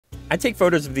I take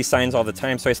photos of these signs all the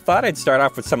time, so I thought I'd start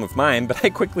off with some of mine, but I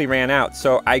quickly ran out.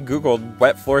 So I Googled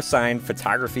wet floor sign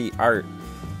photography art,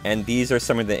 and these are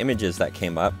some of the images that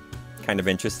came up. Kind of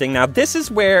interesting. Now this is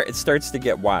where it starts to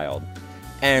get wild,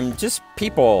 and just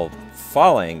people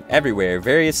falling everywhere,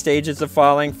 various stages of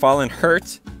falling. Fallen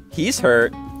hurt. He's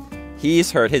hurt.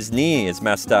 He's hurt. His knee is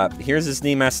messed up. Here's his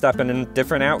knee messed up in a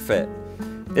different outfit.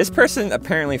 This person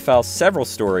apparently fell several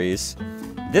stories.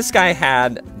 This guy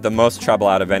had the most trouble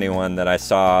out of anyone that I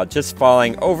saw, just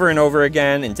falling over and over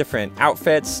again in different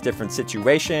outfits, different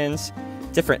situations,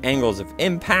 different angles of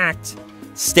impact.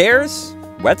 Stairs,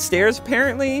 wet stairs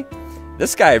apparently.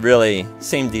 This guy really,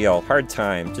 same deal, hard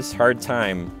time, just hard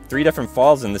time. 3 different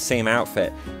falls in the same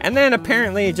outfit. And then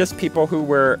apparently just people who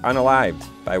were unalived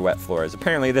by wet floors.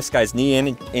 Apparently this guy's knee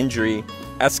injury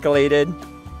escalated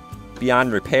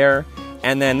beyond repair.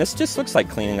 And then this just looks like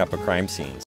cleaning up a crime scene.